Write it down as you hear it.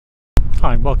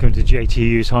Hi, welcome to JT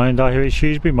Used Hyundai here at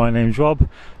Shrewsbury. My name's Rob.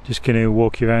 Just going to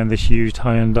walk you around this used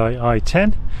Hyundai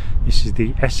i10. This is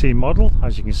the SE model.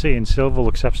 As you can see in silver,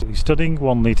 looks absolutely stunning.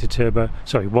 1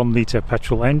 litre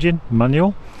petrol engine,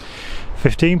 manual.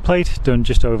 15 plate, done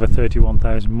just over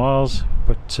 31,000 miles,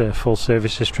 but full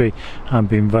service history and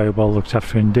been very well looked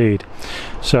after indeed.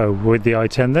 So with the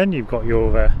i10 then, you've got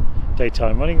your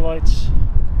daytime running lights,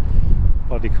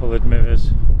 body coloured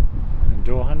mirrors and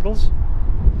door handles.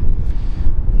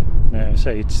 Now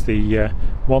say it's the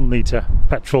 1 litre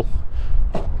petrol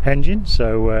engine,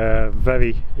 so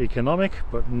very economic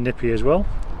but nippy as well.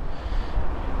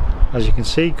 As you can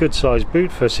see, good sized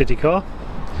boot for a city car.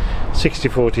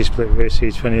 60/40 split rear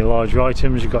seats for any larger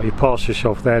items. You've got your parcel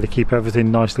shelf there to keep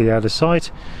everything nicely out of sight.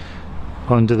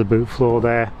 Under the boot floor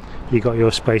there you've got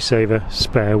your space saver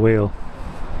spare wheel.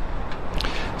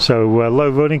 So low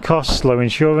running costs, low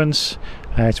insurance,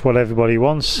 it's what everybody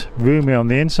wants. Roomy on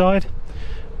the inside.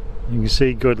 You can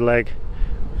see good leg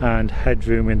and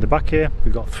headroom in the back here.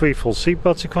 We've got 3 full seat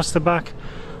belts across the back.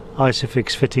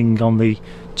 Isofix fitting on the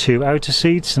 2 outer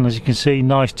seats, and as you can see,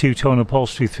 nice two-tone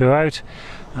upholstery throughout.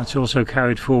 That's also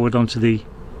carried forward onto the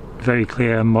very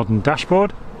clear and modern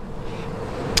dashboard.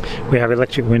 We have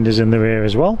electric windows in the rear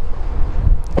as well.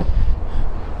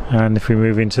 And if we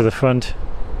move into the front,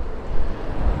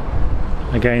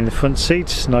 again the front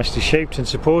seats nicely shaped and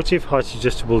supportive, height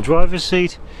adjustable driver's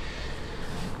seat.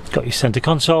 Got your centre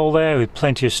console there with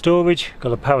plenty of storage.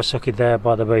 Got a power socket there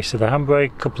by the base of the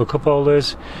handbrake, couple of cup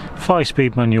holders,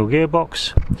 5-speed manual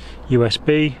gearbox,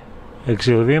 USB,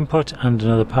 auxiliary input and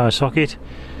another power socket,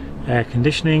 air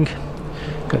conditioning.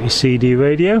 Got your CD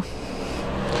radio,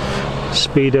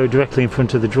 speedo directly in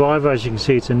front of the driver. As you can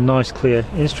see, it's a nice clear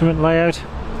instrument layout.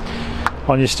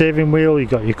 On your steering wheel you've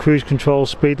got your cruise control,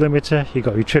 speed limiter, you've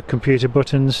got your trip computer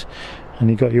buttons, and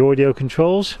you've got your audio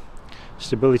controls.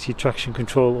 Stability, traction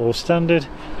control all standard,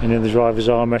 and in the driver's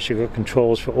armrest you've got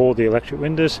controls for all the electric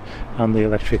windows and the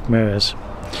electric mirrors.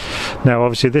 Now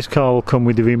obviously this car will come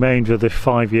with the remainder of the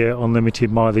 5-year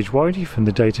unlimited mileage warranty from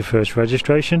the date of first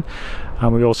registration,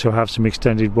 and we also have some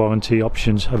extended warranty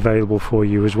options available for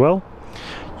you as well.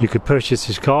 You could purchase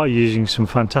this car using some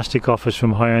fantastic offers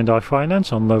from Hyundai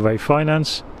Finance on low rate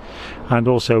finance, and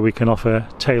also we can offer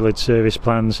tailored service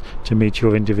plans to meet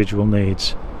your individual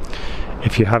needs.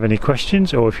 If you have any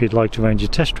questions or if you'd like to arrange a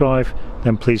test drive,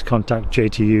 then please contact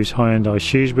JT Used Hyundai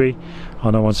Shrewsbury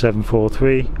on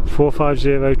 01743 450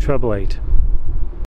 888.